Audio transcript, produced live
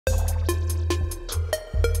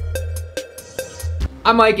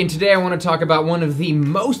I'm Mike, and today I want to talk about one of the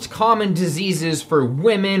most common diseases for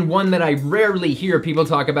women, one that I rarely hear people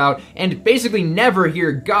talk about, and basically never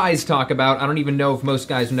hear guys talk about. I don't even know if most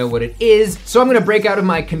guys know what it is. So I'm gonna break out of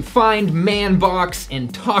my confined man box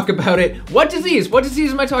and talk about it. What disease? What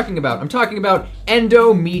disease am I talking about? I'm talking about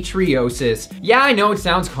endometriosis. Yeah, I know it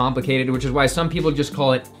sounds complicated, which is why some people just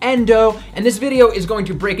call it endo, and this video is going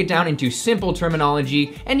to break it down into simple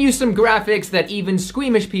terminology and use some graphics that even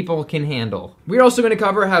squeamish people can handle. We're also going to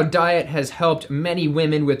cover how diet has helped many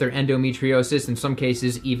women with their endometriosis, in some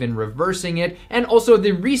cases even reversing it, and also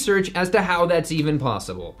the research as to how that's even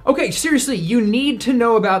possible. Okay, seriously, you need to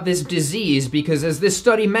know about this disease because, as this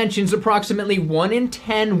study mentions, approximately 1 in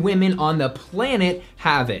 10 women on the planet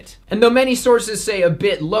have it. And though many sources say a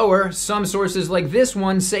bit lower, some sources like this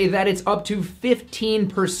one say that it's up to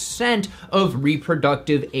 15% of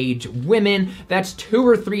reproductive age women. That's 2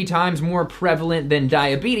 or 3 times more prevalent than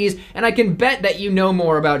diabetes, and I can bet that you know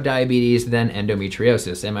more about diabetes than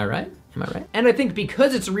endometriosis. Am I right? Am I right? And I think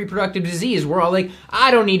because it's a reproductive disease, we're all like,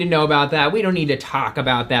 I don't need to know about that. We don't need to talk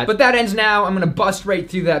about that. But that ends now. I'm gonna bust right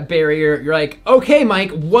through that barrier. You're like, okay,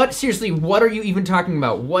 Mike, seriously, what are you even talking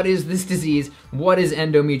about? What is this disease? What is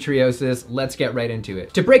endometriosis? Let's get right into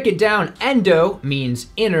it. To break it down, endo means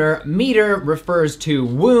inner, meter refers to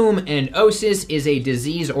womb, and osis is a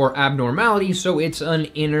disease or abnormality, so it's an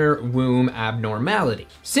inner womb abnormality.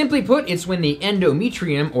 Simply put, it's when the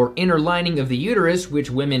endometrium or inner lining of the uterus, which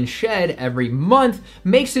women shed every month,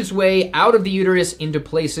 makes its way out of the uterus into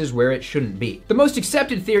places where it shouldn't be. The most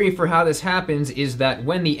accepted theory for how this happens is that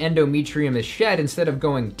when the endometrium is shed, instead of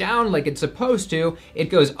going down like it's supposed to, it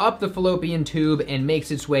goes up the fallopian tube and makes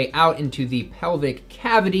its way out into the pelvic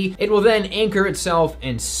cavity. It will then anchor itself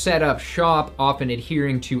and set up shop, often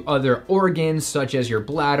adhering to other organs such as your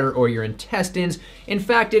bladder or your intestines. In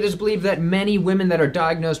fact, it is believed that many women that are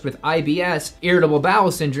diagnosed with IBS, irritable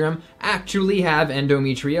bowel syndrome, actually have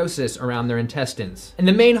endometriosis around their intestines. And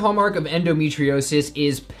the main hallmark of endometriosis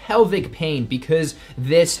is pelvic pain because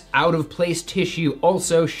this out-of-place tissue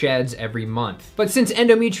also sheds every month. But since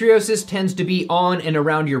endometriosis tends to be on and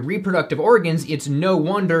around your reproductive organs, it's no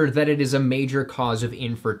wonder that it is a major cause of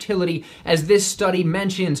infertility. As this study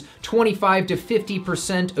mentions, 25 to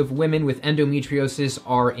 50% of women with endometriosis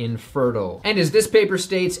are infertile. And as this paper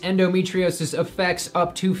states, endometriosis affects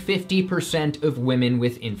up to 50% of women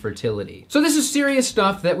with infertility. So this is serious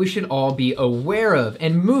stuff that we should all be aware of.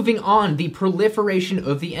 And moving on, the proliferation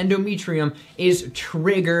of the endometrium is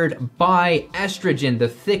triggered by estrogen. The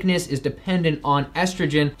thickness is dependent on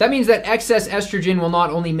estrogen. That means that excess estrogen will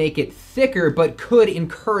not only make it thicker, but could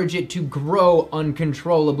encourage it to grow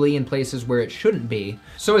uncontrollably in places where it shouldn't be.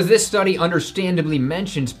 So as this study understandably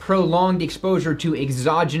mentions, prolonged exposure to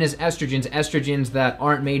exogenous estrogens, estrogens that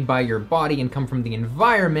aren't made by your body and come from the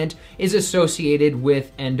environment, is associated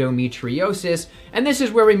with endometriosis. And this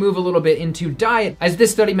is where we move a little bit into diet. As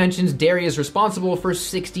this study mentions, dairy is responsible for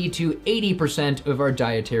 60 to 80% of our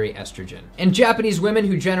dietary estrogen. And Japanese women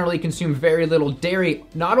who generally consume very little dairy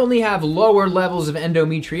not only have lower levels of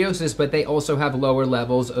endometriosis, but they also have lower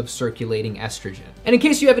levels of circulating estrogen. And in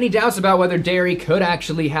case you have any doubts about whether dairy could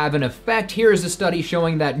actually have an effect, here is a study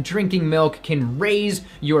showing that drinking milk can raise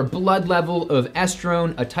your blood level of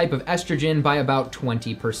estrone, a type of estrogen, by about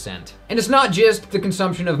 20%. And it's not just the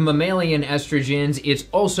consumption of mammalian estrogens, it's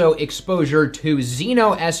also exposure to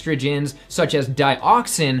xenoestrogens such as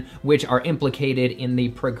dioxin, which are implicated in the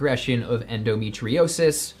progression of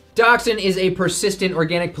endometriosis. Dioxin is a persistent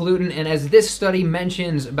organic pollutant, and as this study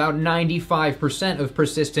mentions, about 95% of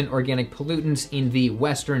persistent organic pollutants in the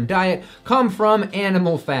Western diet come from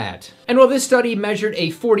animal fat. And while this study measured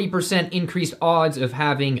a 40% increased odds of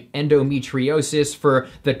having endometriosis for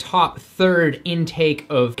the top third intake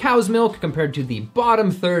of cow's milk compared to the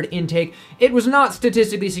bottom third intake, it was not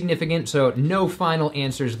statistically significant, so no final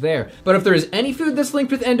answers there. But if there is any food that's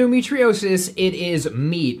linked with endometriosis, it is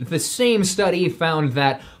meat. The same study found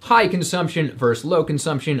that high consumption versus low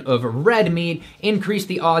consumption of red meat increased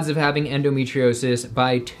the odds of having endometriosis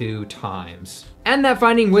by 2 times. And that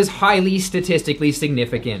finding was highly statistically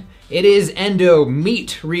significant. It is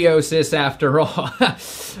endometriosis after all.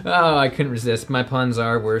 Oh, I couldn't resist. My puns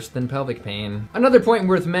are worse than pelvic pain. Another point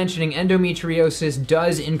worth mentioning, endometriosis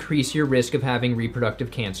does increase your risk of having reproductive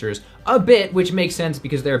cancers a bit, which makes sense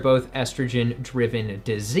because they're both estrogen-driven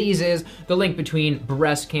diseases. The link between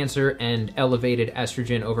breast cancer and elevated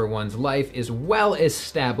estrogen over one's life is well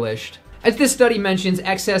established. As this study mentions,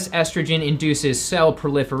 excess estrogen induces cell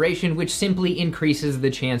proliferation, which simply increases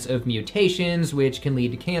the chance of mutations, which can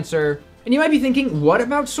lead to cancer. And you might be thinking, what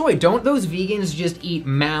about soy? Don't those vegans just eat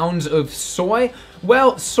mounds of soy?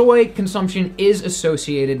 Well, soy consumption is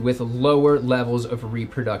associated with lower levels of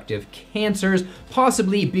reproductive cancers,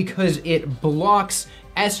 possibly because it blocks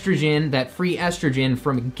estrogen, that free estrogen,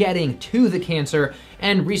 from getting to the cancer.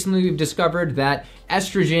 And recently we've discovered that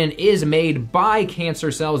estrogen is made by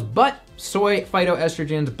cancer cells, but soy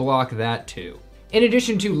phytoestrogens block that too. In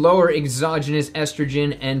addition to lower exogenous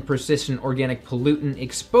estrogen and persistent organic pollutant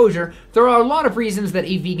exposure, there are a lot of reasons that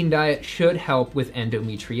a vegan diet should help with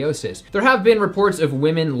endometriosis. There have been reports of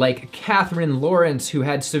women like Catherine Lawrence who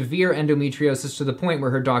had severe endometriosis to the point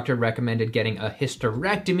where her doctor recommended getting a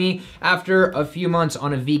hysterectomy. After a few months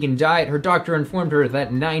on a vegan diet, her doctor informed her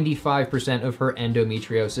that 95% of her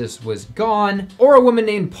endometriosis was gone. Or a woman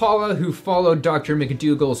named Paula who followed Dr.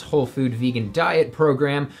 McDougall's whole food vegan diet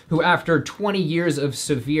program, who after 20 years of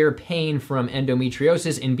severe pain from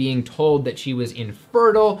endometriosis and being told that she was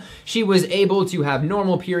infertile, she was able to have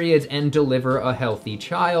normal periods and deliver a healthy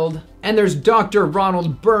child. And there's Dr.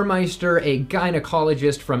 Ronald Burmeister, a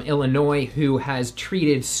gynecologist from Illinois who has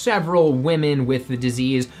treated several women with the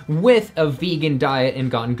disease with a vegan diet and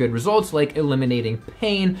gotten good results, like eliminating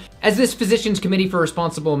pain. As this Physicians Committee for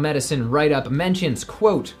Responsible Medicine write-up mentions,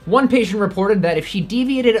 quote, one patient reported that if she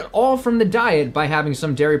deviated at all from the diet by having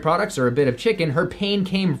some dairy products or a bit of chicken, her pain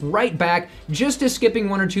came right back, just as skipping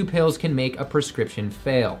 1 or 2 pills can make a prescription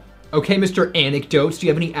fail. Okay, Mr. Anecdotes, do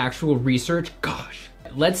you have any actual research? Gosh.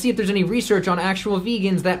 Let's see if there's any research on actual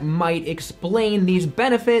vegans that might explain these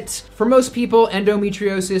benefits. For most people,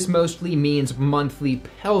 endometriosis mostly means monthly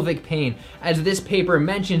pelvic pain. As this paper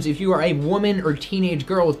mentions, if you are a woman or teenage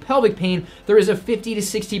girl with pelvic pain, there is a 50 to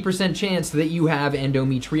 60% chance that you have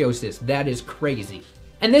endometriosis. That is crazy.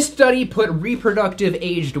 And this study put reproductive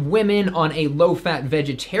aged women on a low-fat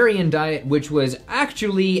vegetarian diet, which was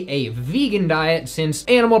actually a vegan diet since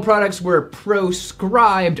animal products were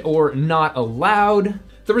proscribed or not allowed.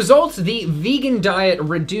 The results, the vegan diet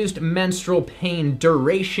reduced menstrual pain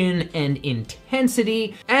duration and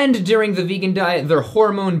intensity, and during the vegan diet, their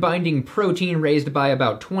hormone-binding protein raised by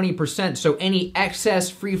about 20%, so any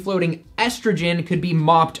excess free-floating estrogen could be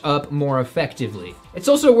mopped up more effectively. It's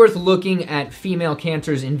also worth looking at female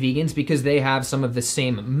cancers in vegans because they have some of the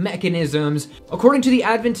same mechanisms. According to the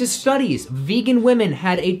Adventist studies, vegan women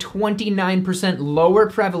had a 29% lower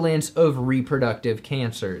prevalence of reproductive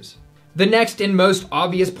cancers. The next and most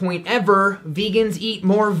obvious point ever, vegans eat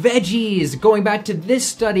more veggies. Going back to this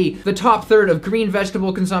study, the top third of green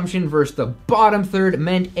vegetable consumption versus the bottom third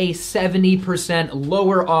meant a 70%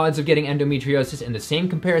 lower odds of getting endometriosis, and the same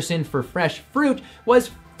comparison for fresh fruit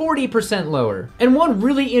was 40% lower. And one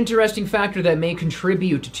really interesting factor that may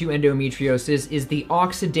contribute to endometriosis is the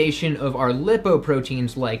oxidation of our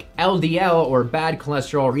lipoproteins like LDL, or bad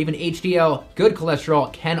cholesterol, or even HDL, good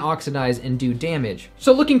cholesterol, can oxidize and do damage.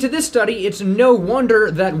 So looking to this study, it's no wonder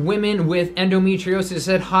that women with endometriosis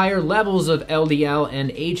had higher levels of LDL and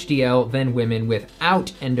HDL than women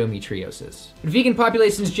without endometriosis. Vegan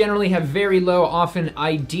populations generally have very low, often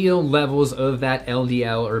ideal levels of that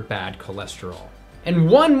LDL or bad cholesterol.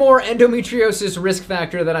 And one more endometriosis risk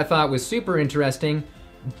factor that I thought was super interesting,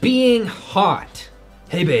 being hot.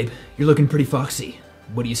 Hey babe, you're looking pretty foxy.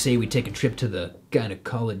 What do you say we take a trip to the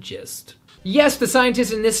gynecologist? Yes, the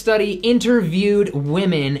scientists in this study interviewed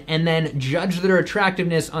women and then judged their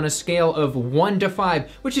attractiveness on a scale of 1 to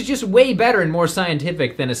 5, which is just way better and more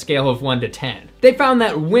scientific than a scale of 1 to 10. They found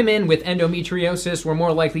that women with endometriosis were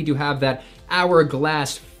more likely to have that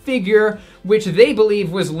hourglass figure, which they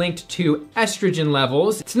believe was linked to estrogen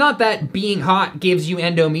levels. It's not that being hot gives you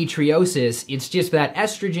endometriosis, it's just that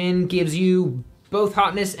estrogen gives you both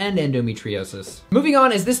hotness and endometriosis. Moving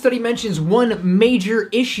on, as this study mentions, one major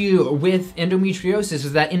issue with endometriosis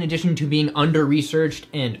is that in addition to being under-researched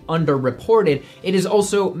and under-reported, it is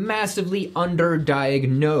also massively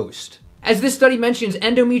underdiagnosed. As this study mentions,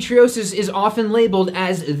 endometriosis is often labeled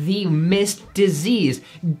as the missed disease.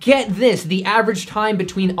 Get this, the average time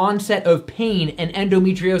between onset of pain and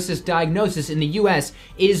endometriosis diagnosis in the US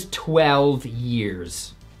is 12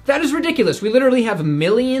 years. That is ridiculous. We literally have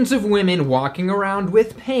millions of women walking around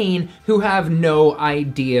with pain who have no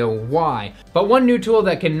idea why. But one new tool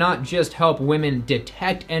that can not just help women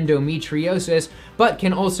detect endometriosis, but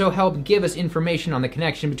can also help give us information on the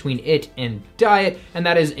connection between it and diet, and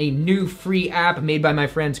that is a new free app made by my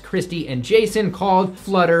friends Christy and Jason called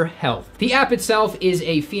Flutter Health. The app itself is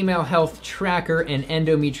a female health tracker and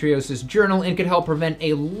endometriosis journal and could help prevent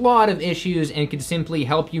a lot of issues and could simply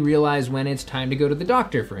help you realize when it's time to go to the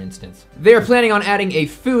doctor, for instance. They are planning on adding a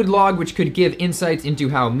food log which could give insights into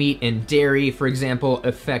how meat and dairy, for example,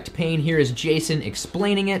 affect pain. Here is Jason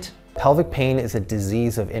explaining it. Pelvic pain is a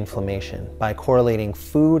disease of inflammation. By correlating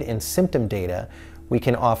food and symptom data, we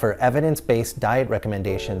can offer evidence-based diet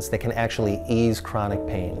recommendations that can actually ease chronic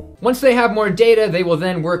pain. Once they have more data, they will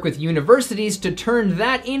then work with universities to turn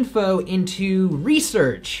that info into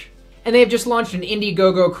research. And they have just launched an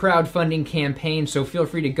Indiegogo crowdfunding campaign, so feel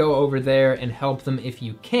free to go over there and help them if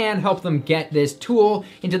you can. Help them get this tool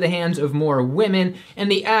into the hands of more women. And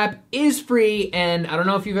the app is free, and I don't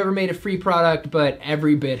know if you've ever made a free product, but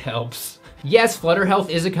every bit helps. Yes, Flutter Health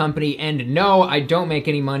is a company, and no, I don't make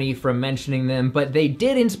any money from mentioning them, but they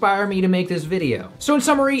did inspire me to make this video. So in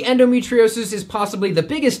summary, endometriosis is possibly the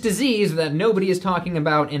biggest disease that nobody is talking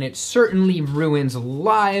about, and it certainly ruins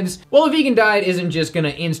lives. Well, a vegan diet isn't just gonna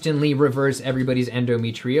instantly reverse everybody's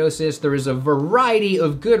endometriosis. There is a variety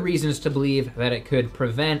of good reasons to believe that it could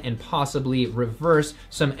prevent and possibly reverse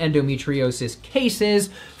some endometriosis cases,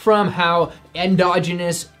 from how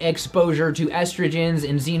endogenous exposure to estrogens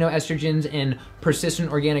and xenoestrogens and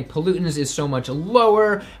persistent organic pollutants is so much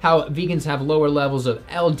lower, how vegans have lower levels of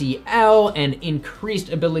LDL and increased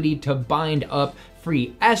ability to bind up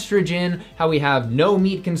free estrogen, how we have no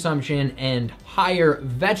meat consumption and higher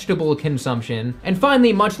vegetable consumption, and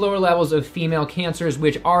finally, much lower levels of female cancers,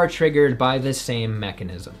 which are triggered by the same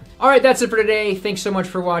mechanism. All right, that's it for today. Thanks so much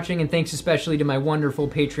for watching, and thanks especially to my wonderful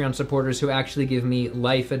Patreon supporters who actually give me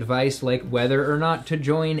life advice, like whether or not to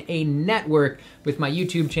join a network with my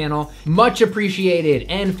YouTube channel. Much appreciated,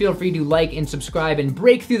 and feel free to like and subscribe and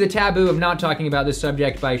break through the taboo of not talking about this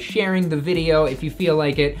subject by sharing the video if you feel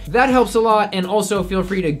like it. That helps a lot, and also feel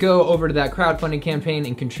free to go over to that crowdfunding campaign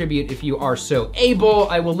and contribute if you are so able.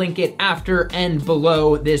 I will link it after and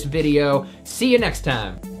below this video. See you next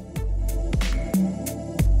time.